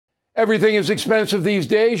Everything is expensive these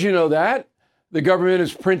days, you know that. The government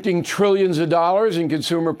is printing trillions of dollars and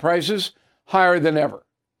consumer prices higher than ever.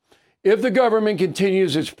 If the government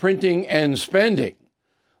continues its printing and spending,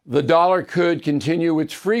 the dollar could continue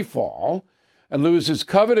its free fall and lose its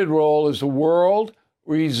coveted role as the world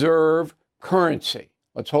reserve currency.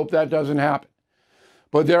 Let's hope that doesn't happen.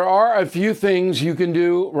 But there are a few things you can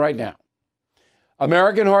do right now.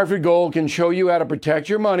 American Hartford Gold can show you how to protect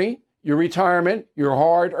your money, your retirement, your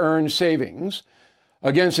hard-earned savings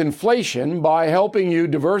against inflation by helping you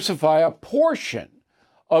diversify a portion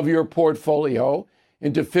of your portfolio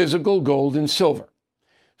into physical gold and silver.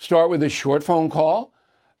 Start with a short phone call,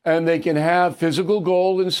 and they can have physical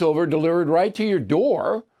gold and silver delivered right to your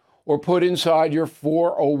door or put inside your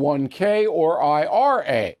 401k or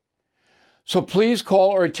IRA. So please call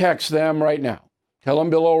or text them right now. Tell them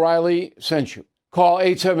Bill O'Reilly sent you. Call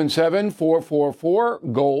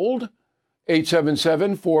 877-444-GOLD,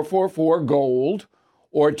 877-444-GOLD,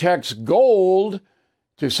 or text GOLD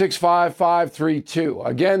to 65532.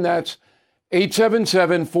 Again, that's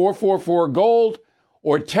 877-444-GOLD,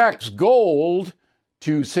 or text GOLD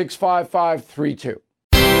to 65532.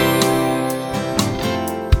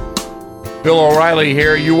 Bill O'Reilly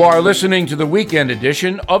here. You are listening to the weekend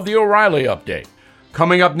edition of the O'Reilly Update.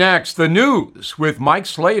 Coming up next, the news with Mike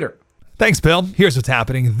Slater. Thanks, Bill. Here's what's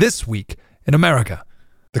happening this week in America.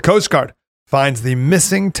 The Coast Guard finds the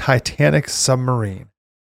missing Titanic submarine.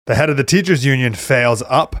 The head of the teachers union fails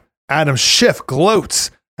up. Adam Schiff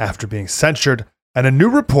gloats after being censured. And a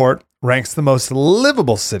new report ranks the most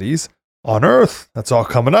livable cities on Earth. That's all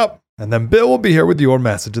coming up. And then Bill will be here with your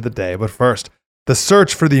message of the day. But first, the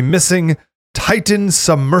search for the missing Titan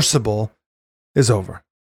submersible is over.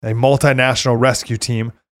 A multinational rescue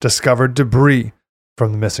team discovered debris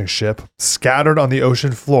from the missing ship scattered on the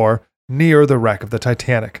ocean floor near the wreck of the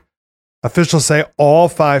Titanic. Officials say all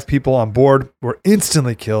 5 people on board were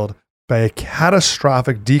instantly killed by a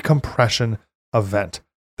catastrophic decompression event.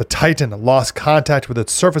 The Titan lost contact with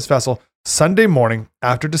its surface vessel Sunday morning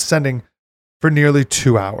after descending for nearly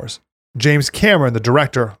 2 hours. James Cameron, the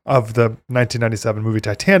director of the 1997 movie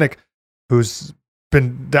Titanic, who's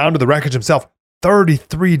been down to the wreckage himself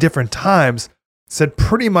 33 different times, said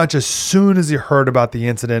pretty much as soon as he heard about the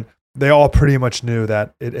incident, they all pretty much knew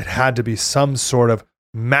that it had to be some sort of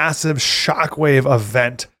massive shockwave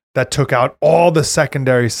event that took out all the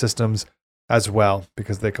secondary systems as well,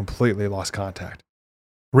 because they completely lost contact.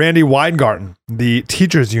 Randy Weingarten, the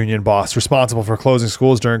teachers union boss responsible for closing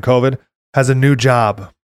schools during COVID, has a new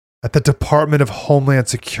job at the Department of Homeland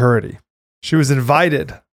Security. She was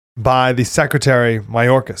invited by the Secretary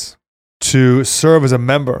Mayorkas to serve as a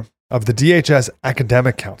member of the DHS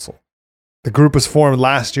Academic Council. The group was formed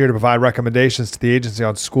last year to provide recommendations to the agency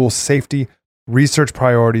on school safety, research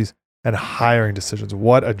priorities, and hiring decisions.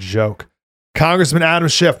 What a joke. Congressman Adam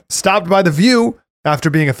Schiff stopped by The View after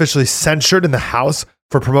being officially censured in the House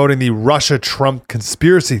for promoting the Russia-Trump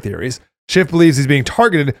conspiracy theories. Schiff believes he's being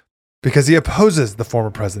targeted because he opposes the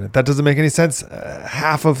former president. That doesn't make any sense.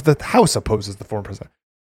 Half of the House opposes the former president.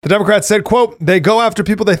 The Democrats said, quote, they go after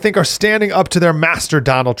people they think are standing up to their master,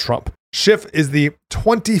 Donald Trump. Schiff is the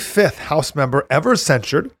 25th House member ever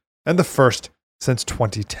censured and the first since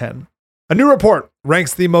 2010. A new report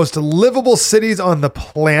ranks the most livable cities on the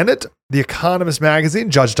planet. The Economist magazine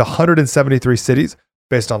judged 173 cities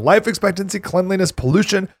based on life expectancy, cleanliness,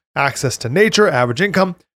 pollution, access to nature, average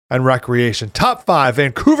income, and recreation. Top 5,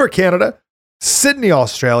 Vancouver, Canada, Sydney,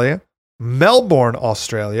 Australia, Melbourne,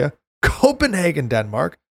 Australia, Copenhagen,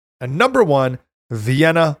 Denmark, and number 1,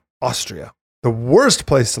 Vienna, Austria. The worst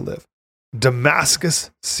place to live,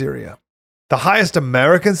 Damascus, Syria. The highest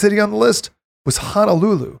American city on the list was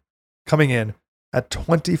Honolulu, coming in at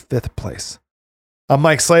 25th place. I'm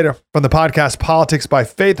Mike Slater from the podcast Politics by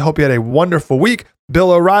Faith. Hope you had a wonderful week.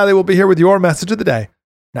 Bill O'Reilly will be here with your message of the day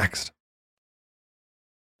next.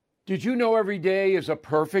 Did you know every day is a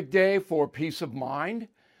perfect day for peace of mind?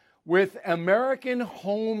 With American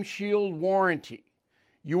Home Shield Warranty,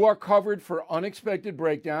 you are covered for unexpected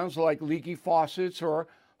breakdowns like leaky faucets or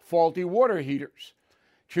faulty water heaters.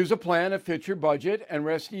 Choose a plan that fits your budget and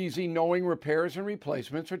rest easy knowing repairs and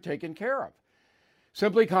replacements are taken care of.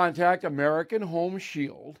 Simply contact American Home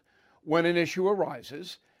Shield when an issue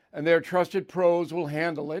arises, and their trusted pros will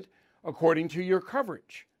handle it according to your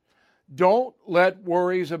coverage. Don't let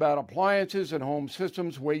worries about appliances and home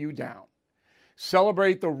systems weigh you down.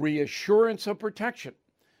 Celebrate the reassurance of protection.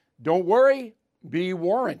 Don't worry, be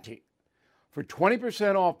warranty. For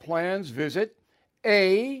 20% off plans, visit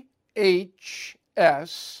ahs.com/bill.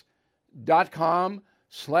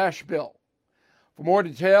 For more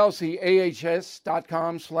details, see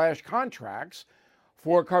ahs.com/contracts.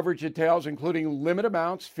 For coverage details, including limit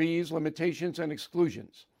amounts, fees, limitations, and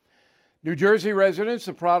exclusions. New Jersey residents,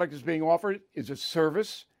 the product is being offered is a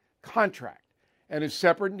service contract and is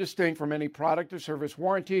separate and distinct from any product or service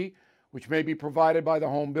warranty, which may be provided by the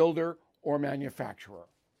home builder or manufacturer.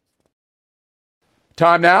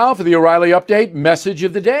 Time now for the O'Reilly Update message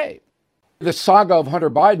of the day. The saga of Hunter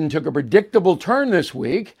Biden took a predictable turn this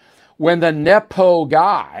week when the Nepo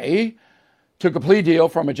guy took a plea deal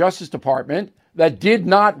from a Justice Department that did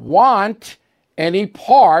not want any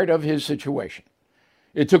part of his situation.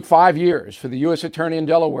 It took 5 years for the U.S. Attorney in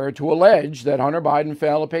Delaware to allege that Hunter Biden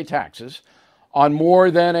failed to pay taxes on more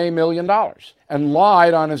than $1 million and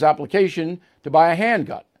lied on his application to buy a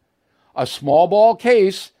handgun. A small ball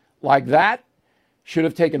case like that should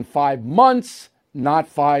have taken 5 months, not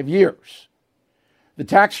 5 years. The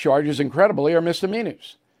tax charges, incredibly, are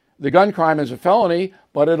misdemeanors. The gun crime is a felony,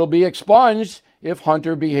 but it'll be expunged if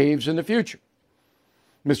Hunter behaves in the future.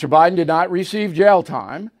 Mr. Biden did not receive jail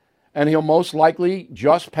time, and he'll most likely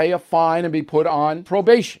just pay a fine and be put on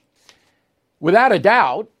probation. Without a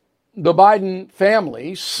doubt, the Biden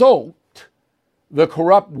family soaked the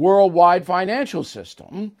corrupt worldwide financial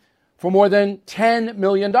system for more than $10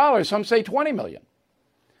 million, some say $20 million,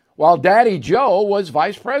 while Daddy Joe was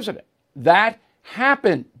vice president. That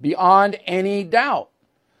happened beyond any doubt.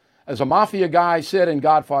 As a mafia guy said in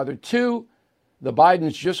Godfather 2, the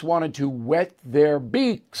Bidens just wanted to wet their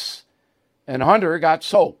beaks, and Hunter got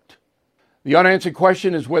soaked. The unanswered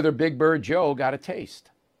question is whether Big Bird Joe got a taste.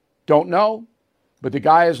 Don't know, but the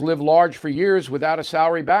guy has lived large for years without a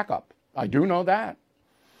salary backup. I do know that.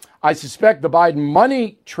 I suspect the Biden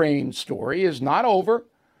money train story is not over.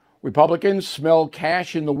 Republicans smell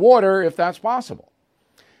cash in the water if that's possible.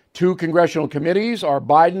 2 congressional committees are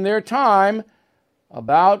biding their time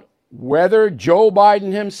about whether Joe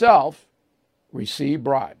Biden himself received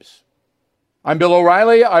bribes. I'm Bill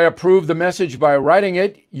O'Reilly. I approve the message by writing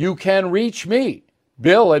it. You can reach me,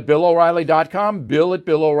 Bill at BillO'Reilly.com, Bill at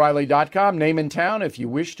BillO'Reilly.com, name and town if you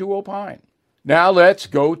wish to opine. Now let's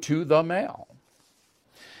go to the mail.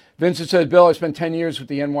 Vincent says, Bill, I spent 10 years with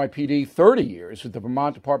the NYPD, 30 years with the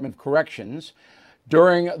Vermont Department of Corrections.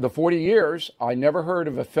 During the 40 years, I never heard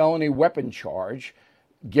of a felony weapon charge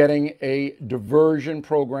getting a diversion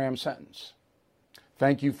program sentence.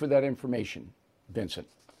 Thank you for that information, Vincent.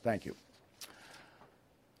 Thank you.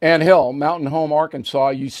 Ann Hill, Mountain Home, Arkansas.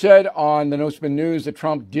 You said on the No Spin News that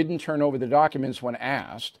Trump didn't turn over the documents when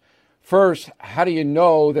asked. First, how do you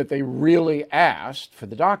know that they really asked for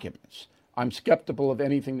the documents? I'm skeptical of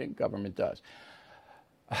anything that government does.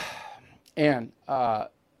 And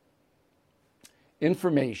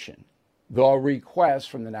information, the request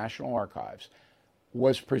from the National Archives,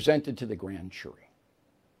 was presented to the grand jury.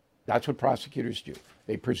 That's what prosecutors do.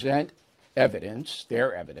 They present evidence,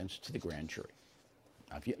 their evidence, to the grand jury.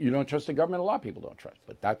 Now, if you don't trust the government, a lot of people don't trust,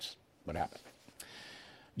 but that's what happened.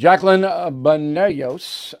 Jacqueline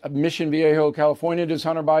Baneos, Mission Viejo, California. Does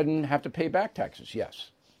Hunter Biden have to pay back taxes?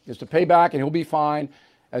 Yes. He has to pay back, and he'll be fine.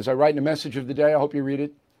 As I write in the message of the day, I hope you read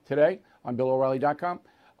it today on BillO'Reilly.com.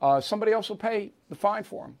 Somebody else will pay the fine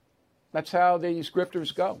for him. That's how these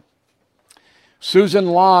grifters go. Susan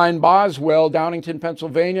Line Boswell, Downington,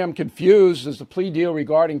 Pennsylvania. I'm confused. Does the plea deal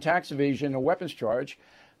regarding tax evasion and a weapons charge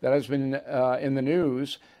that has been in the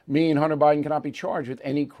news mean Hunter Biden cannot be charged with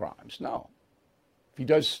any crimes? No. If he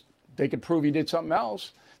does, they could prove he did something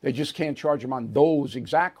else. They just can't charge him on those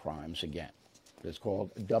exact crimes again. It's called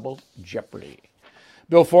double jeopardy.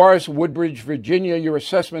 Bill Forrest, Woodbridge, Virginia. Your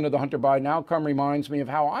assessment of the Hunter Biden outcome reminds me of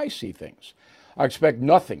how I see things. I expect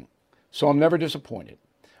nothing, so I'm never disappointed.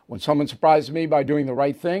 When someone surprises me by doing the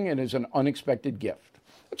right thing, it is an unexpected gift.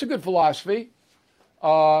 That's a good philosophy.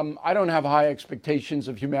 I don't have high expectations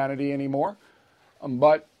of humanity anymore,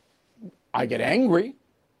 but I get angry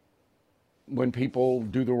when people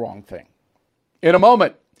do the wrong thing. In a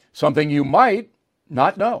moment, something you might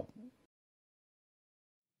not know.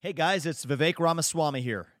 Hey guys, it's Vivek Ramaswamy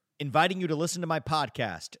here, inviting you to listen to my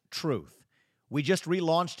podcast, Truth. We just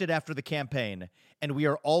relaunched it after the campaign, and we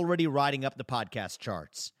are already riding up the podcast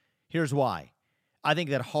charts. Here's why. I think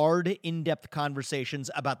that hard, in-depth conversations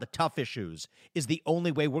about the tough issues is the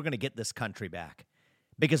only way we're going to get this country back.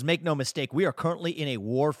 Because make no mistake, we are currently in a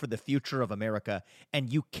war for the future of America,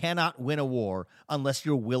 and you cannot win a war unless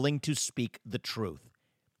you're willing to speak the truth.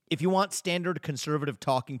 If you want standard conservative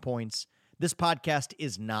talking points, this podcast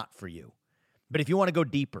is not for you. But if you want to go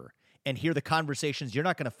deeper and hear the conversations you're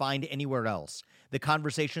not going to find anywhere else, the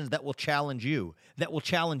conversations that will challenge you, that will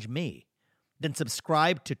challenge me, then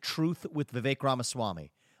subscribe to Truth with Vivek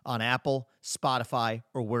Ramaswamy on Apple, Spotify,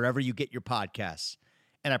 or wherever you get your podcasts.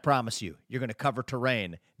 And I promise you, you're going to cover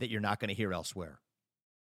terrain that you're not going to hear elsewhere.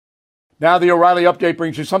 Now, the O'Reilly Update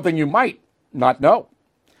brings you something you might not know.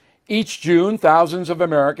 Each June, thousands of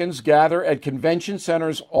Americans gather at convention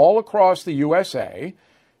centers all across the USA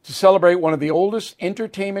to celebrate one of the oldest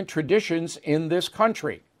entertainment traditions in this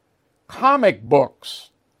country, comic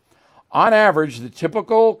books. On average, the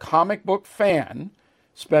typical comic book fan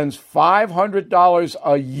spends $500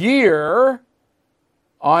 a year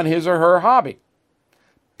on his or her hobby.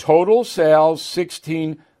 Total sales,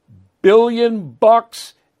 $16 billion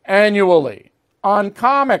annually on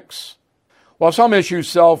comics. While some issues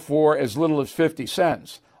sell for as little as 50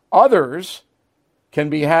 cents, others can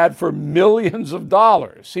be had for millions of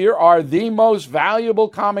dollars. Here are the most valuable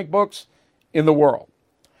comic books in the world.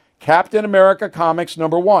 Captain America Comics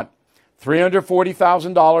 #1,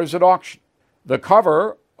 $340,000 at auction. The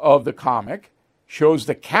cover of the comic shows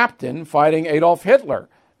the captain fighting Adolf Hitler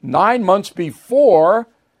 9 months before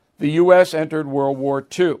the U.S. entered World War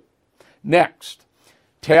II. Next,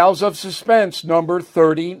 Tales of Suspense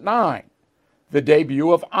 #39, the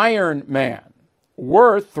debut of Iron Man,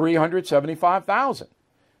 worth $375,000.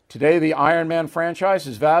 Today, the Iron Man franchise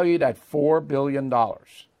is valued at $4 billion.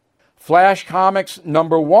 Flash Comics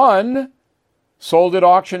 #1 sold at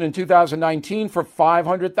auction in 2019 for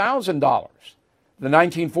 $500,000. The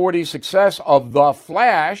 1940s success of The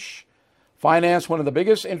Flash financed one of the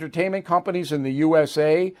biggest entertainment companies in the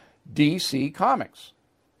USA, DC Comics.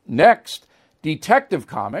 Next, Detective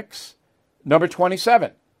Comics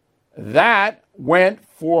 #27. That went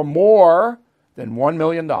for more than $1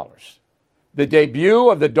 million. The debut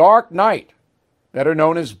of the Dark Knight, better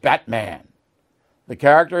known as Batman. The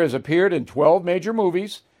character has appeared in 12 major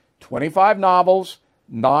movies, 25 novels,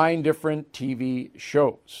 9 different TV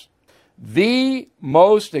shows. The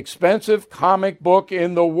most expensive comic book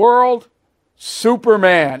in the world,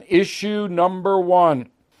 Superman, issue #1.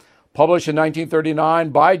 Published in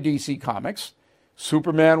 1939 by DC Comics,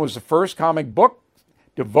 Superman was the first comic book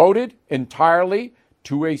devoted entirely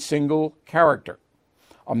to a single character.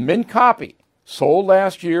 A mint copy sold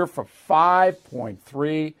last year for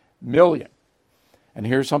 $5.3 million. And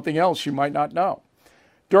here's something else you might not know.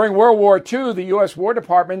 During World War II, the U.S. War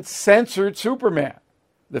Department censored Superman.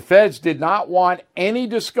 The feds did not want any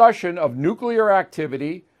discussion of nuclear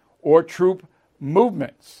activity or troop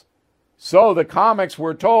movements. So the comics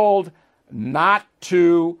were told not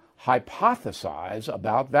to hypothesize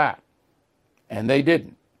about that. And they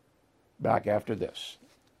didn't. Back after this.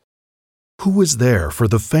 Who is there for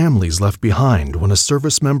the families left behind when a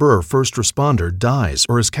service member or first responder dies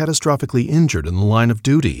or is catastrophically injured in the line of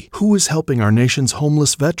duty? Who is helping our nation's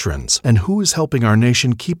homeless veterans? And who is helping our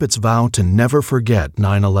nation keep its vow to never forget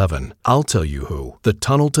 9/11? I'll tell you who. The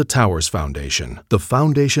Tunnel to Towers Foundation. The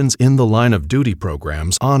foundation's In the Line of Duty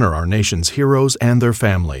programs honor our nation's heroes and their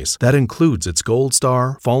families. That includes its Gold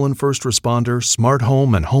Star, Fallen First Responder, Smart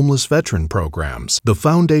Home, and Homeless Veteran programs. The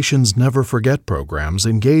foundation's Never Forget programs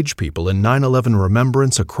engage people in 9/11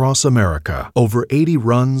 remembrance across America. Over 80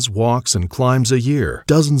 runs, walks, and climbs a year,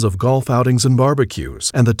 dozens of golf outings and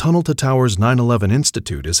barbecues, and the Tunnel to Towers 9/11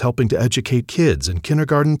 Institute is helping to educate kids in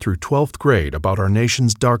kindergarten through 12th grade about our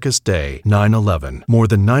nation's darkest day, 9/11. More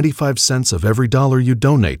than 95 cents of every dollar you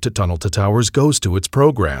donate to Tunnel to Towers goes to its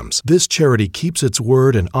programs. This charity keeps its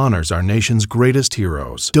word and honors our nation's greatest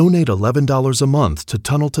heroes. Donate $11 a month to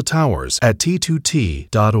Tunnel to Towers at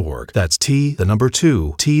T2T.org. That's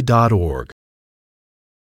T2T.org.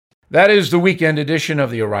 That is the weekend edition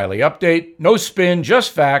of the O'Reilly Update. No spin,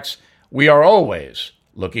 just facts. We are always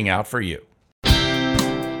looking out for you.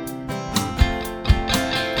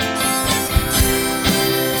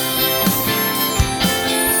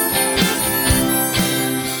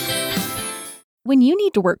 When you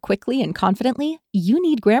need to work quickly and confidently, you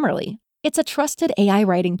need Grammarly. It's a trusted AI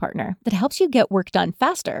writing partner that helps you get work done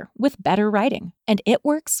faster with better writing. And it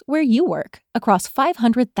works where you work, across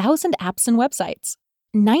 500,000 apps and websites.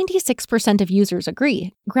 96% of users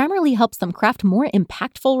agree Grammarly helps them craft more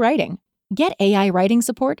impactful writing. Get AI writing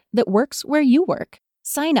support that works where you work.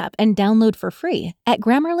 Sign up and download for free at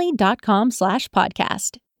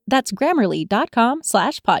Grammarly.com/podcast. That's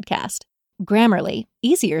Grammarly.com/podcast. Grammarly.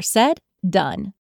 Easier said, done.